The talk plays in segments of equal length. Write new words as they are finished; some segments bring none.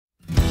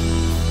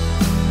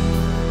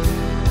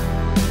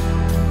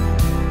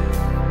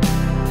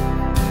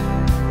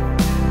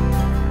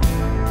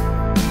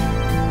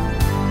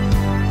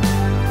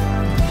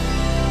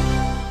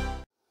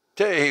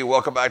Hey,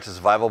 welcome back to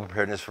Survival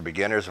Preparedness for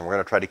Beginners, and we're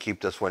going to try to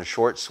keep this one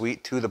short,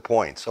 sweet, to the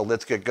point. So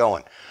let's get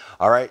going.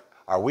 All right,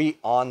 are we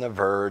on the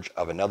verge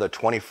of another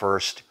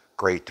 21st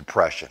Great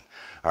Depression?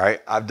 All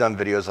right, I've done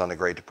videos on the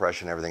Great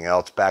Depression and everything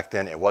else. Back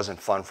then, it wasn't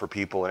fun for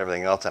people and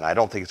everything else, and I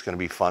don't think it's going to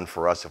be fun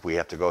for us if we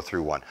have to go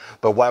through one.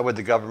 But why would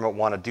the government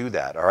want to do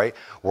that? All right,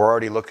 we're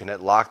already looking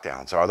at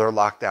lockdowns. Are there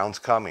lockdowns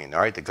coming?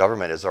 All right, the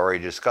government is already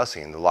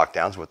discussing the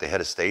lockdowns with the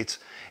head of states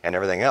and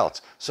everything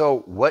else. So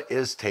what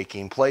is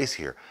taking place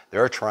here?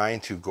 They're trying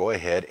to go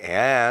ahead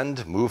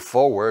and move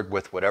forward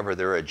with whatever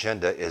their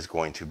agenda is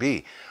going to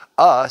be.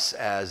 Us,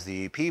 as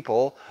the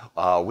people,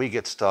 we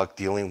get stuck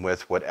dealing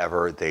with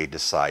whatever they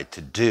decide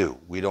to do.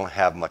 We don't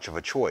have much of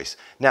a choice.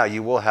 Now,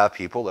 you will have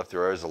people, if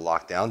there is a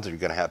lockdown, you're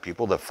going to have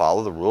people that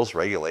follow the rules,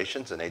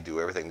 regulations, and they do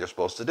everything they're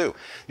supposed to do.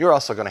 You're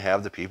also going to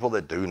have the people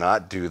that do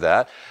not do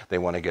that. They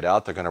want to get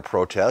out. They're going to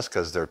protest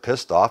because they're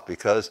pissed off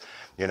because,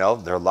 you know,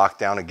 they're locked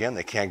down again.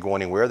 They can't go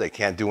anywhere. They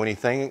can't do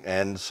anything,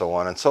 and so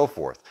on and so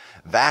forth.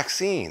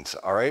 Vaccines,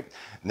 all right?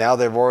 Now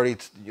they've already,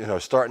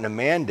 starting to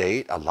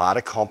mandate, a lot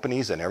of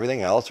companies and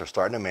everything else are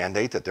starting to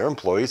mandate that their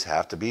employees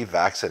have to be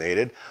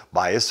vaccinated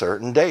by a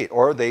certain date,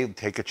 or they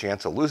take a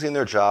chance of losing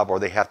their job, or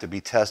they have to be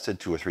tested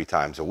 2 or 3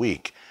 times a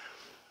week.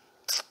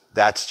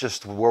 That's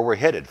just where we're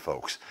headed,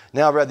 folks.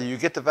 Now, whether you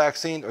get the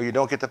vaccine or you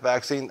don't get the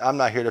vaccine, I'm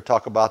not here to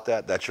talk about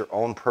that. That's your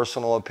own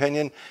personal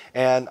opinion.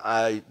 And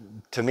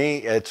to me,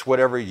 it's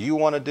whatever you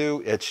want to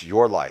do. It's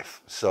your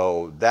life.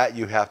 So that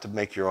you have to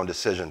make your own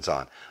decisions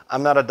on.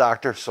 I'm not a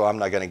doctor, so I'm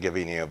not going to give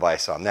you any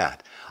advice on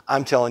that.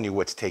 I'm telling you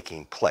what's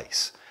taking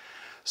place.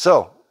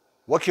 So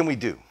what can we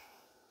do?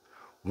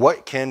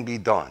 What can be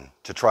done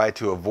to try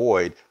to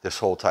avoid this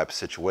whole type of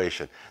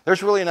situation?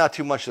 There's really not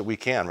too much that we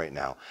can right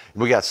now.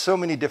 We got so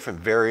many different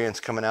variants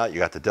coming out. You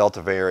got the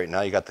Delta variant, now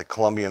you got the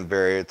Colombian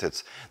variant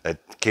that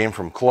came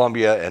from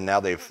Colombia, and now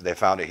they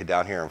found it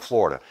down here in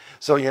Florida.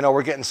 So,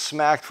 we're getting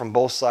smacked from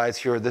both sides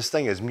here. This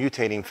thing is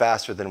mutating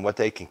faster than what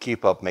they can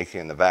keep up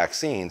making the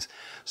vaccines.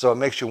 So it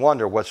makes you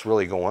wonder what's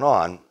really going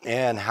on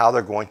and how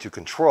they're going to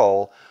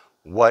control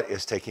what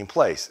is taking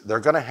place.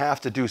 They're going to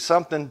have to do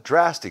something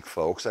drastic,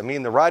 folks. I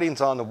mean, the writing's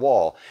on the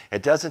wall.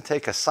 It doesn't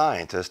take a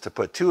scientist to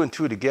put 2 and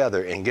 2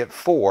 together and get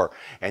 4,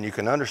 and you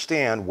can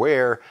understand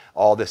where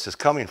all this is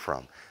coming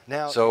from.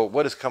 Now, so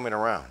what is coming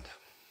around?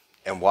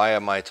 And why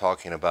am I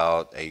talking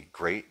about a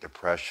Great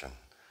Depression?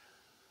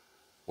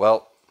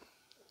 Well,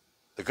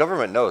 the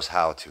government knows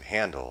how to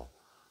handle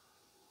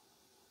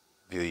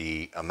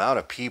the amount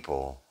of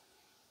people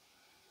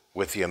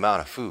with the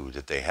amount of food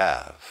that they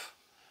have.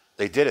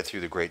 They did it through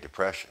the Great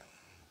Depression.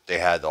 They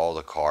had all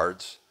the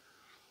cards.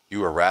 You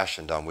were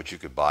rationed on what you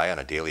could buy on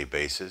a daily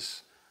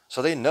basis.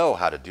 So they know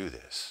how to do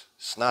this.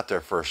 It's not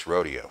their first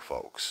rodeo,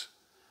 folks.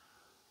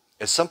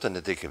 It's something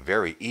that they could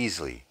very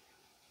easily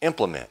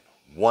implement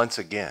once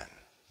again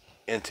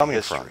into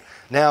history.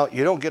 Now,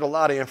 you don't get a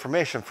lot of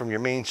information from your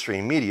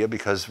mainstream media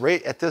because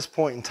right at this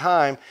point in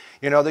time,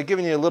 they're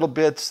giving you little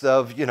bits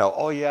of,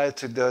 oh yeah,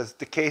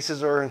 the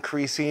cases are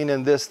increasing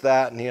and this,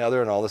 that, and the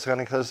other and all this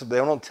kind of, because they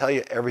don't tell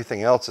you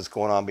everything else that's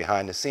going on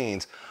behind the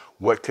scenes,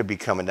 what could be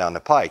coming down the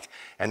pike.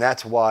 And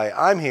that's why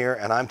I'm here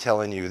and I'm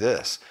telling you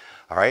this.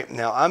 All right.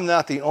 Now, I'm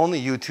not the only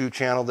YouTube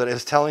channel that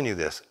is telling you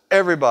this.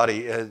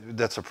 Everybody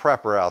that's a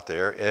prepper out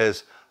there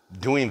is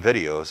doing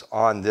videos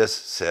on this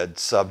said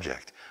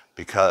subject,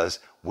 because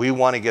we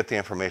want to get the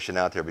information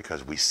out there,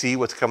 because we see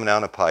what's coming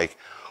down the pike.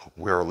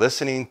 We're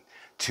listening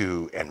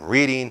to and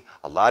reading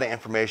a lot of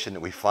information that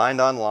we find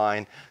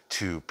online,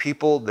 to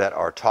people that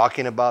are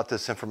talking about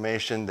this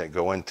information, that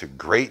go into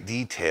great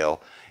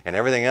detail and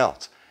everything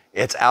else.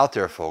 It's out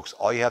there, folks.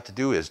 All you have to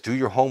do is do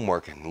your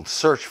homework and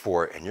search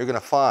for it, and you're going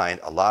to find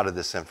a lot of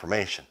this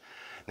information.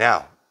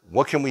 Now,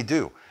 what can we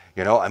do?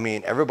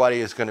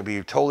 Everybody is going to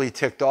be totally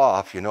ticked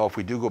off, if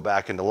we do go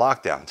back into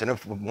lockdowns.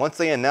 And once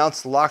they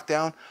announce the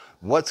lockdown,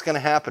 what's going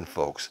to happen,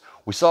 folks?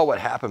 We saw what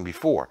happened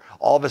before.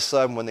 All of a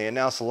sudden, when they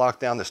announced the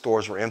lockdown, the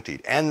stores were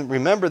emptied. And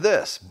remember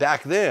this,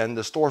 back then,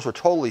 the stores were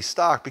totally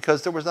stocked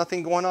because there was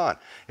nothing going on.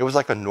 It was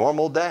like a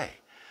normal day,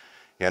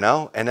 And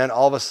then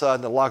all of a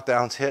sudden, the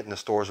lockdowns hit and the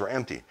stores were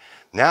empty.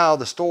 Now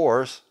the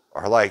stores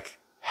are like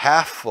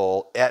half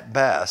full at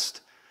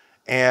best.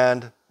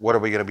 And what are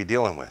we going to be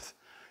dealing with?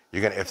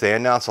 If they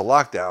announce a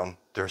lockdown,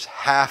 there's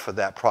half of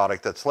that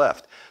product that's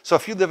left. So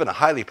if you live in a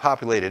highly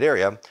populated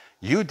area,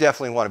 you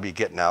definitely want to be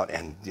getting out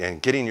and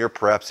getting your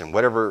preps and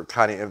whatever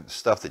kind of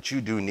stuff that you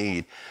do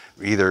need,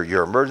 either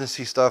your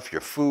emergency stuff,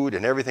 your food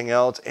and everything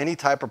else, any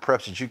type of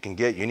preps that you can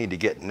get, you need to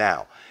get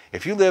now.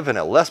 If you live in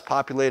a less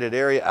populated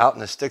area out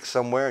in the sticks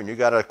somewhere and you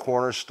got a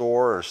corner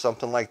store or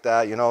something like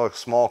that, a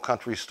small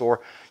country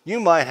store, you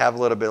might have a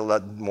little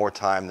bit more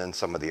time than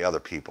some of the other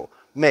people.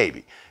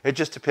 Maybe. It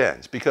just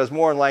depends, because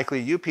more than likely,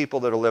 you people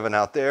that are living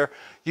out there,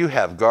 you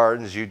have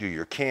gardens, you do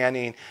your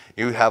canning,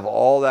 you have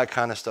all that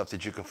kind of stuff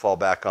that you can fall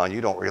back on. You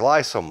don't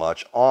rely so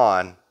much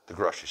on the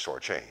grocery store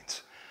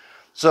chains.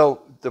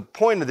 So the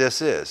point of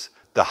this is,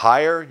 the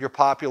higher your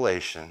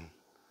population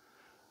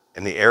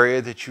in the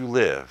area that you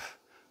live,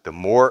 the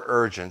more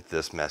urgent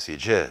this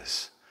message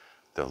is.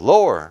 The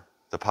lower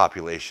the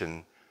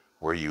population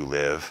where you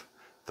live,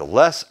 the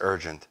less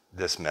urgent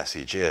this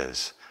message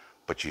is.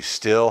 But you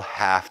still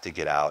have to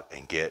get out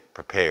and get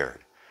prepared.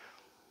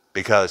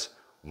 Because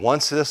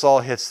once this all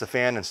hits the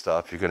fan and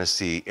stuff, you're going to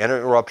see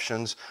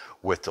interruptions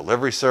with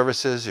delivery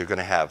services. You're going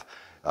to have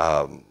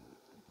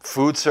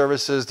food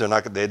services.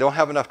 They don't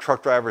have enough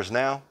truck drivers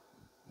now.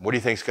 What do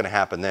you think is going to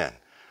happen then?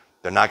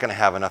 They're not going to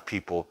have enough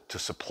people to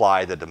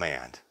supply the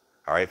demand.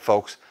 All right,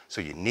 folks? So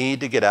you need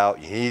to get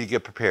out. You need to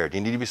get prepared. You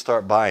need to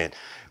start buying,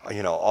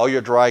 all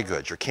your dry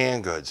goods, your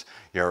canned goods,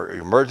 your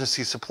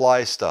emergency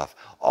supply stuff,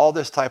 all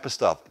this type of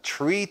stuff.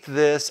 Treat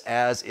this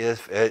as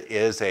if it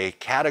is a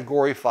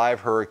Category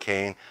 5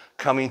 hurricane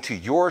coming to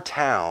your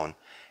town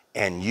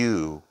and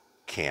you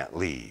can't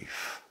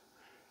leave.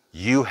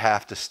 You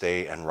have to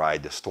stay and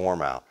ride the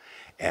storm out.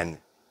 And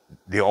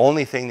the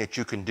only thing that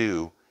you can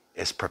do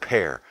is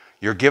prepare.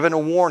 You're given a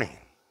warning.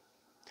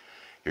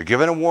 You're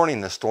given a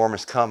warning the storm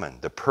is coming.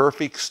 The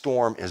perfect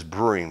storm is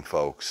brewing,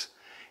 folks,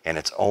 and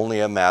it's only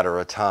a matter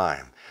of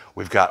time.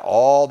 We've got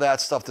all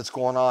that stuff that's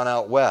going on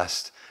out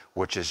west,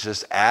 which is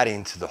just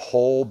adding to the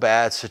whole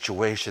bad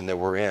situation that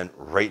we're in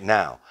right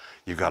now.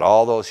 You've got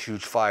all those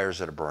huge fires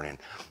that are burning.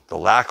 The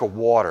lack of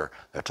water.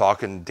 They're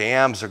talking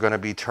dams are going to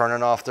be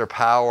turning off their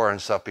power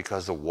and stuff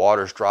because the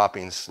water's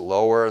dropping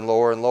lower and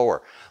lower and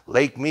lower.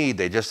 Lake Mead,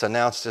 they just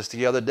announced this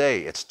the other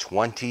day. It's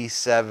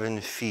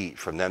 27 feet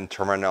from them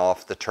turning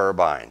off the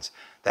turbines.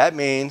 That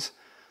means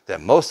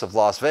that most of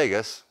Las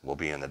Vegas will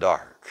be in the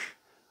dark.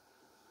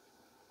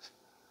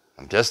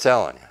 I'm just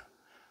telling you.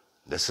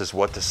 This is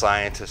what the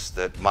scientists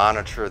that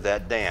monitor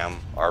that dam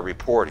are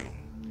reporting.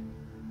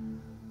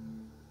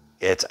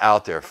 It's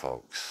out there,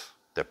 folks.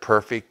 The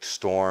perfect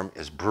storm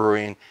is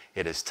brewing.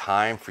 It is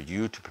time for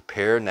you to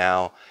prepare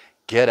now.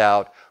 Get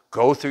out,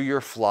 go through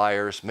your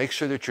flyers, make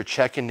sure that you're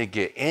checking to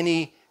get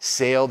any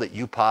sale that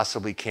you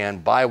possibly can.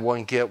 Buy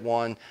one, get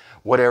one,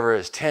 whatever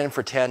is 10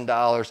 for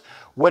 $10,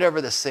 whatever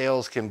the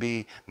sales can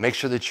be. Make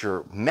sure that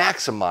you're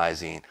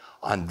maximizing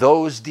on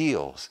those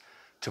deals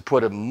to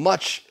put as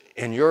much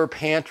in your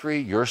pantry,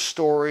 your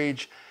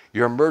storage,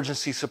 your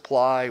emergency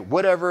supply,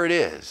 whatever it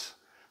is,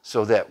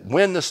 so that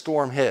when the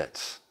storm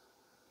hits,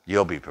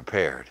 you'll be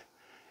prepared.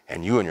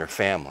 And you and your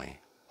family,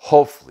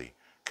 hopefully,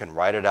 can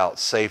ride it out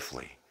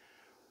safely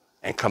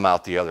and come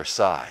out the other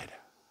side.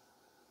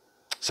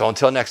 So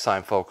until next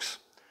time, folks,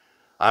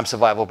 I'm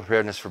Survival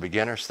Preparedness for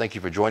Beginners. Thank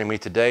you for joining me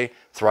today.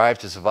 Thrive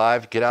to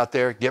survive. Get out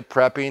there, get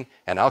prepping,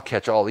 and I'll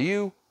catch all of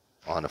you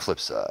on the flip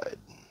side.